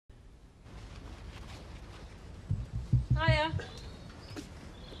Hiya.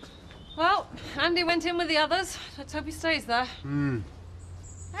 Well, Andy went in with the others. Let's hope he stays there.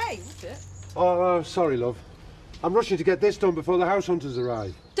 Hey, what's it? Oh, sorry, love. I'm rushing to get this done before the house hunters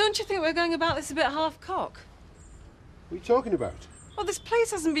arrive. Don't you think we're going about this a bit half-cock? What are you talking about? Well, this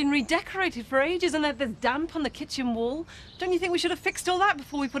place hasn't been redecorated for ages and there's damp on the kitchen wall. Don't you think we should have fixed all that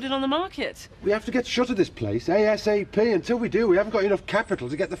before we put it on the market? We have to get shut of this place ASAP. Until we do, we haven't got enough capital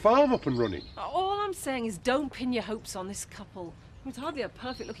to get the farm up and running. All I'm saying is don't pin your hopes on this couple. It's hardly a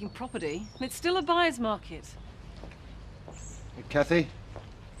perfect-looking property. It's still a buyer's market. Hey, Kathy?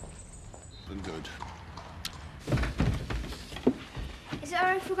 I'm good. Is it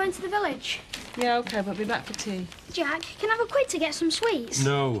alright if we're going to the village? Yeah, OK, but I'll be back for tea. Jack, can I have a quid to get some sweets?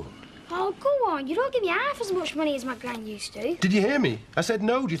 No. Oh, go on. You don't give me half as much money as my gran used to. Did you hear me? I said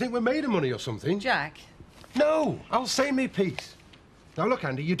no. Do you think we're made of money or something? Jack. No, I'll say me piece. Now, look,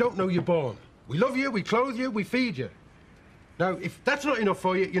 Andy, you don't know you're born. We love you, we clothe you, we feed you. Now, if that's not enough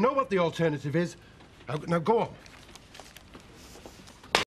for you, you know what the alternative is. Now go on.